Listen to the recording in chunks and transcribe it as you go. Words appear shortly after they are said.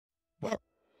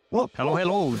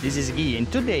Hello, this is Guy,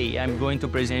 and today I'm going to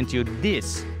present you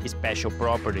this special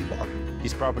property.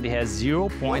 This property has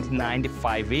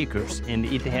 0.95 acres and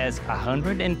it has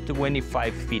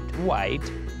 125 feet wide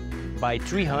by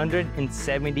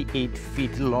 378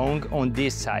 feet long on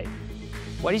this side.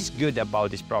 What is good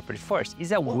about this property? First,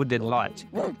 it's a wooded lot,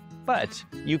 but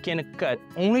you can cut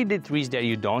only the trees that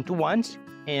you don't want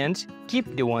and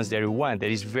keep the ones that you want.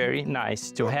 That is very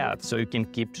nice to have, so you can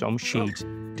keep some shade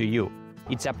to you.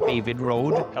 It's a paved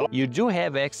road. You do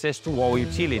have access to all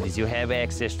utilities. You have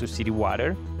access to city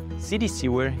water, city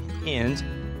sewer, and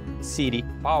city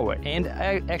power. And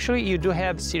actually, you do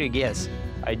have city gas.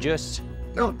 I just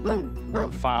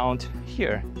found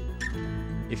here.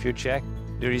 If you check,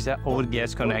 there is an old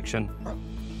gas connection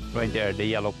right there, the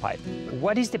yellow pipe.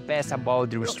 What is the best about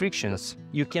the restrictions?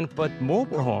 You can put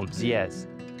mobile homes, yes.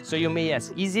 So you may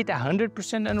ask, is it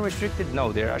 100% unrestricted?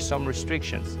 No, there are some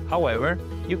restrictions. However,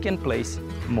 you can place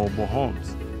mobile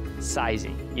homes.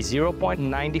 Sizing is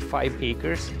 0.95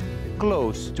 acres,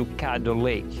 close to Caddo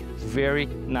Lake. Very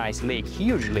nice lake,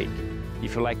 huge lake.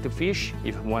 If you like to fish,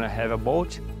 if you want to have a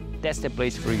boat, that's the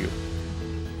place for you.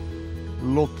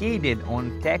 Located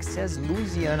on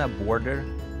Texas-Louisiana border,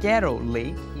 Caddo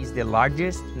Lake is the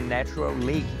largest natural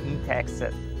lake in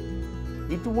Texas.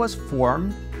 It was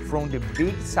formed from the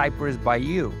Big Cypress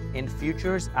Bayou and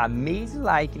features a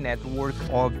maze-like network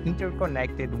of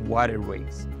interconnected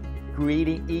waterways,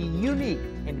 creating a unique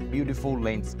and beautiful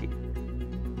landscape.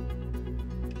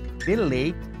 The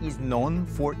lake is known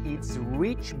for its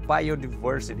rich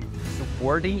biodiversity,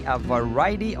 supporting a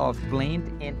variety of plant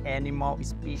and animal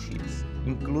species,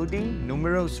 including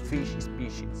numerous fish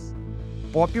species.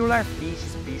 Popular fish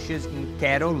species in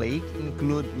Caddo Lake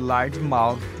include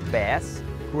largemouth bass,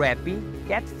 crappie,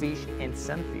 catfish, and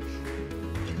sunfish.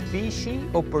 Fishing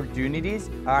opportunities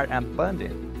are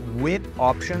abundant, with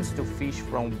options to fish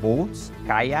from boats,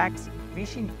 kayaks,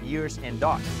 fishing piers, and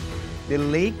docks. The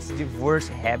lake's diverse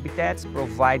habitats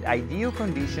provide ideal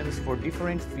conditions for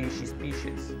different fish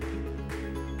species.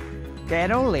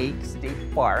 Caddo Lake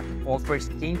State Park offers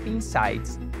camping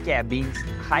sites, cabins,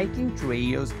 hiking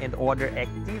trails, and other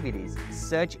activities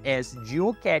such as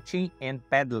geocaching and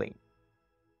paddling.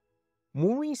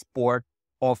 Mooringsport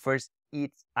offers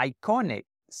its iconic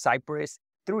cypress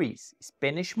trees,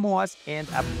 Spanish moss, and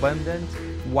abundant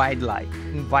wildlife,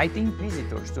 inviting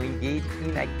visitors to engage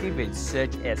in activities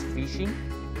such as fishing,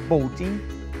 boating,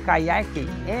 kayaking,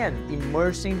 and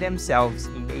immersing themselves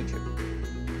in nature.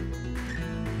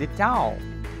 The town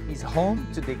is home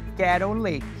to the Caddo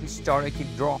Lake Historic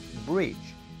Drop Bridge,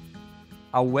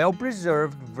 a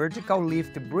well-preserved vertical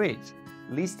lift bridge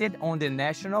listed on the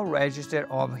National Register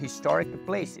of Historic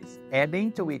Places,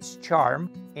 adding to its charm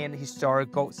and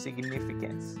historical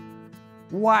significance.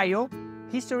 While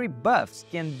history buffs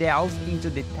can delve into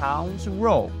the town's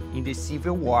role in the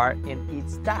Civil War and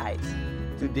its ties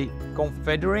to the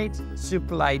Confederate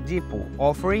Supply Depot,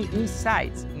 offering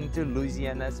insights into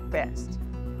Louisiana's past.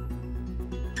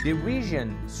 The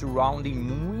region surrounding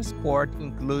Mooringsport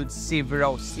includes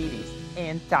several cities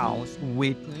and towns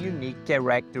with unique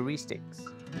characteristics.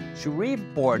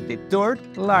 Shreveport, the third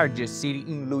largest city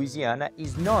in Louisiana,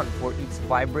 is known for its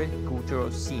vibrant cultural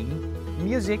scene,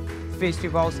 music,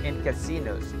 festivals, and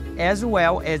casinos, as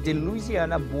well as the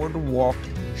Louisiana Boardwalk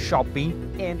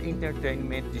shopping and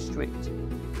entertainment district.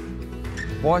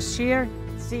 Bossier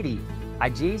City,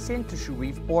 adjacent to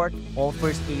Shreveport,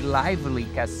 offers a lively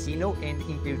casino and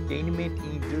entertainment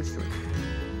industry,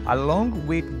 along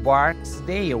with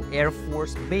Barksdale Air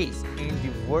Force Base and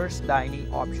diverse dining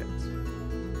options.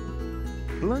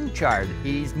 Blanchard,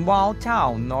 a small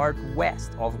town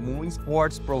northwest of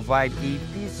Mooringsport, provides a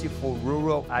peaceful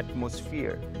rural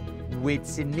atmosphere with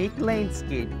scenic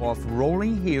landscape of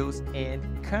rolling hills and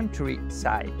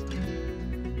countryside.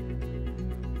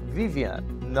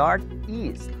 Vivian,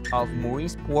 northeast of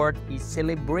Mooringsport, is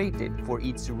celebrated for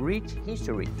its rich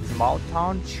history,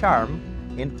 small-town charm,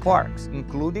 and parks,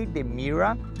 including the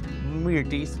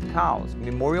Myrtis County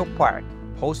Memorial Park,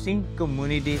 hosting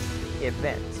community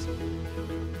events.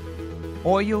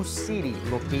 Oil City,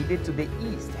 located to the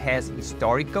east, has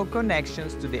historical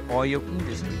connections to the oil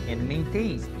industry and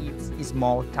maintains its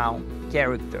small-town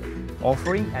character,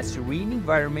 offering a serene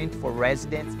environment for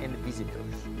residents and visitors.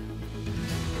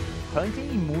 Hunting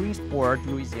in Mooringsport,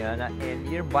 Louisiana, and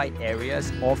nearby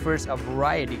areas offers a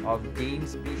variety of game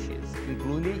species,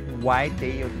 including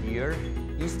white-tailed deer,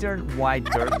 eastern white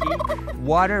turkey,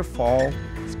 waterfowl,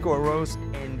 squirrels,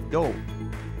 and doe.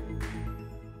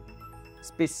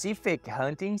 Specific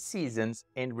hunting seasons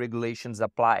and regulations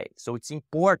apply, so it's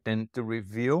important to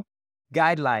review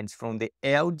guidelines from the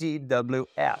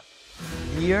LDWF.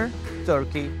 Deer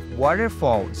turkey,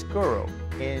 waterfowl, squirrel,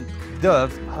 and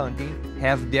dove hunting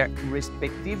have their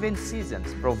respective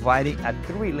seasons, providing a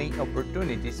thrilling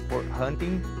opportunities for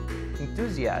hunting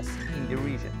enthusiasts in the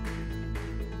region.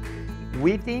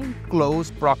 Within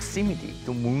close proximity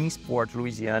to Mooringsport,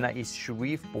 Louisiana is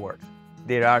Shreveport.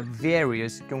 There are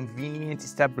various convenient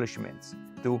establishments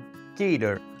to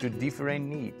cater to different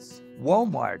needs.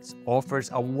 Walmart offers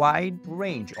a wide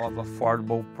range of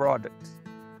affordable products,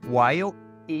 while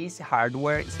Ace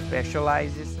Hardware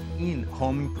specializes in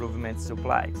home improvement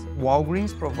supplies.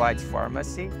 Walgreens provides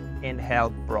pharmacy and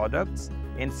health products,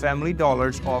 and Family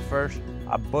Dollars offers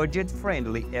a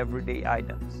budget-friendly everyday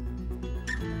items.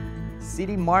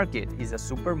 City Market is a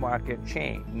supermarket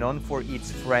chain known for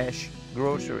its fresh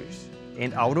groceries,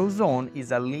 and AutoZone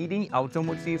is a leading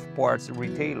automotive parts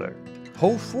retailer.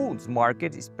 Whole Foods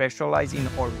Market specializes in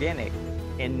organic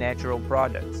and natural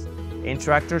products, and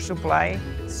Tractor Supply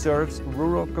serves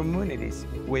rural communities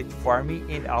with farming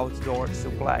and outdoor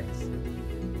supplies.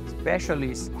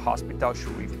 Specialist Hospital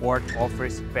Shreveport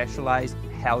offers specialized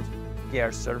health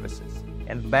care services,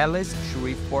 and Bally's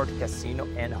Shreveport Casino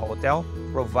and Hotel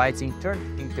provides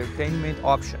entertainment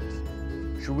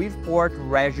options. Shreveport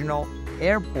Regional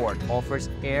Airport offers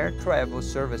air travel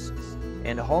services,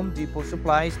 and Home Depot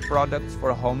supplies products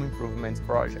for home improvement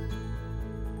projects.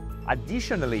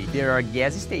 Additionally, there are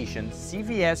gas stations,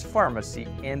 CVS Pharmacy,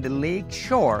 and the Lake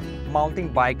Shore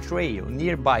Mountain Bike Trail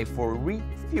nearby for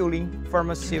refueling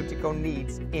pharmaceutical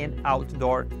needs and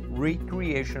outdoor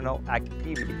recreational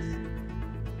activities.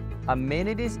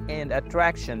 Amenities and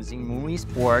attractions in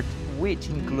Mooringsport, which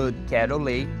include Cattle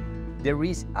Lake. There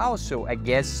is also a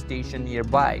gas station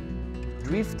nearby.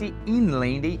 Drifty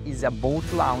Inland is a boat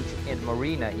launch and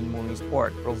marina in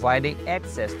Mooringsport, providing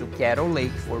access to Cattle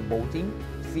Lake for boating,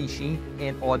 fishing,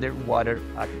 and other water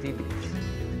activities.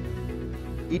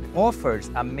 It offers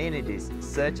amenities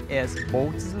such as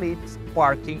boat slips,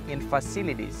 parking, and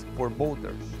facilities for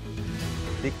boaters.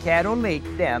 The Cattle Lake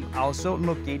Dam, also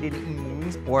located in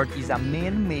Mooringsport, is a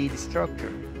man-made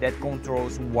structure that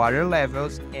controls water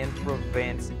levels and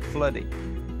prevents flooding.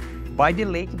 By the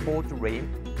Lake Boat Ramp,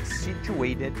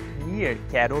 situated near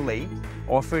Cattle Lake,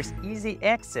 offers easy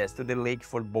access to the lake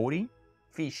for boating,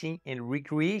 fishing, and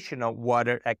recreational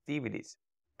water activities,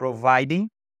 providing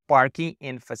parking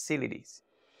and facilities.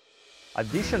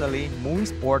 Additionally,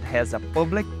 Mooringsport has a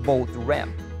public boat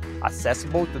ramp,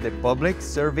 accessible to the public,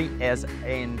 serving as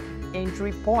an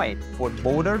entry point for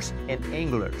boaters and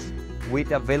anglers,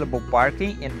 with available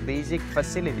parking and basic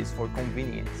facilities for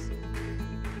convenience.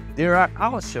 There are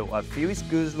also a few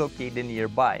schools located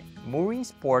nearby.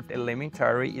 Mooringsport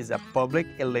Elementary is a public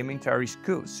elementary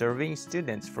school serving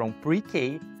students from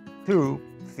pre-K through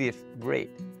 5th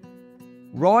grade.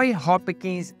 Roy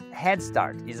Hopkins Head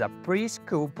Start is a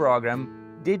preschool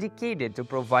program dedicated to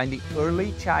providing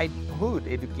early childhood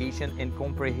education and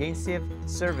comprehensive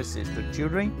services to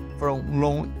children from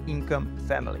low-income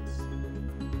families.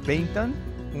 Benton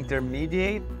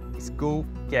Intermediate School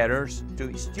caters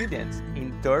to students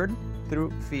in 3rd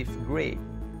through 5th grade.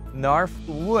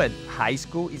 Northwood High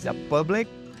School is a public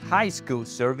high school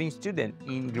serving students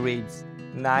in grades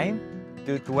 9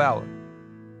 to 12.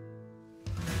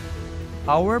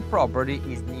 Our property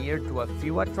is near to a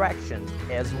few attractions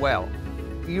as well.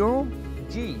 Earl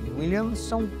G.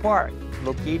 Williamson Park,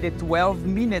 located 12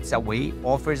 minutes away,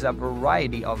 offers a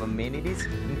variety of amenities,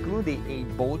 including a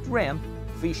boat ramp,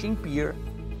 fishing pier,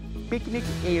 picnic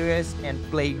areas and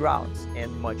playgrounds,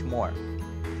 and much more.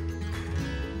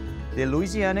 The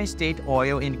Louisiana State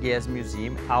Oil and Gas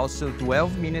Museum, also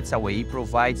 12 minutes away,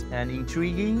 provides an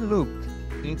intriguing look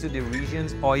into the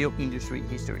region's oil industry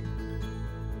history.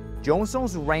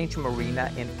 Johnson's Ranch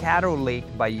Marina and Cattle Lake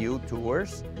Bayou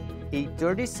Tours, a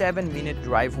 37-minute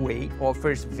driveway,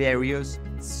 offers various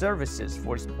services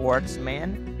for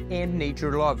sportsmen and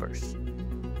nature lovers.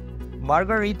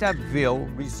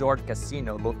 Margaritaville Resort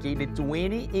Casino, located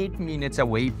 28 minutes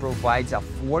away, provides a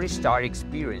 4-star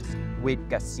experience with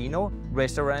casino,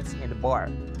 restaurants, and bar.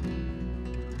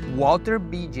 Walter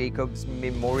B. Jacobs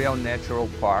Memorial Natural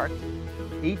Park,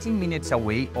 18 minutes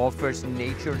away, offers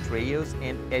nature trails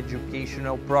and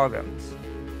educational programs.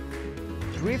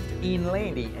 Drift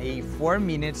Inland, a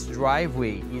 4-minute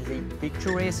driveway, is a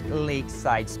picturesque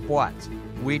lakeside spot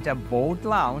with a boat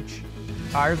launch,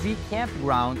 RV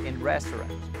campground, and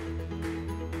restaurant.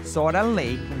 Soda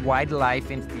Lake Wildlife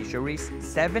and Fisheries,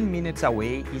 7 minutes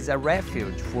away, is a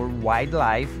refuge for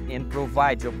wildlife and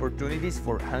provides opportunities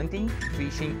for hunting,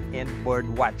 fishing, and bird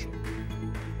watching.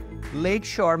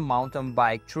 Lakeshore Mountain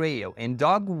Bike Trail and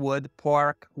Dogwood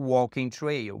Park Walking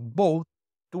Trail, both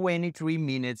 23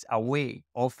 minutes away,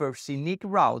 offers scenic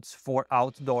routes for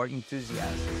outdoor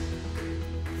enthusiasts.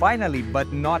 Finally,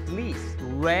 but not least,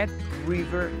 Red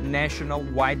River National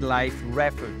Wildlife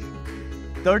Refuge,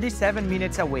 37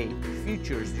 minutes away,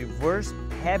 features diverse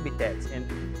habitats and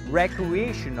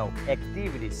recreational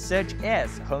activities such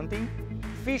as hunting,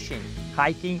 fishing,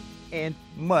 hiking, and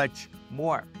much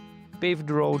more. Paved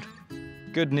road,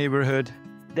 good neighborhood,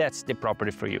 that's the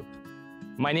property for you.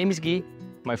 My name is Guy.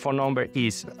 My phone number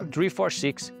is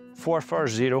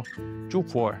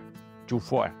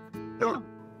 346-440-2424.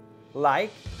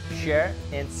 Like, share,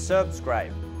 and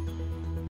subscribe.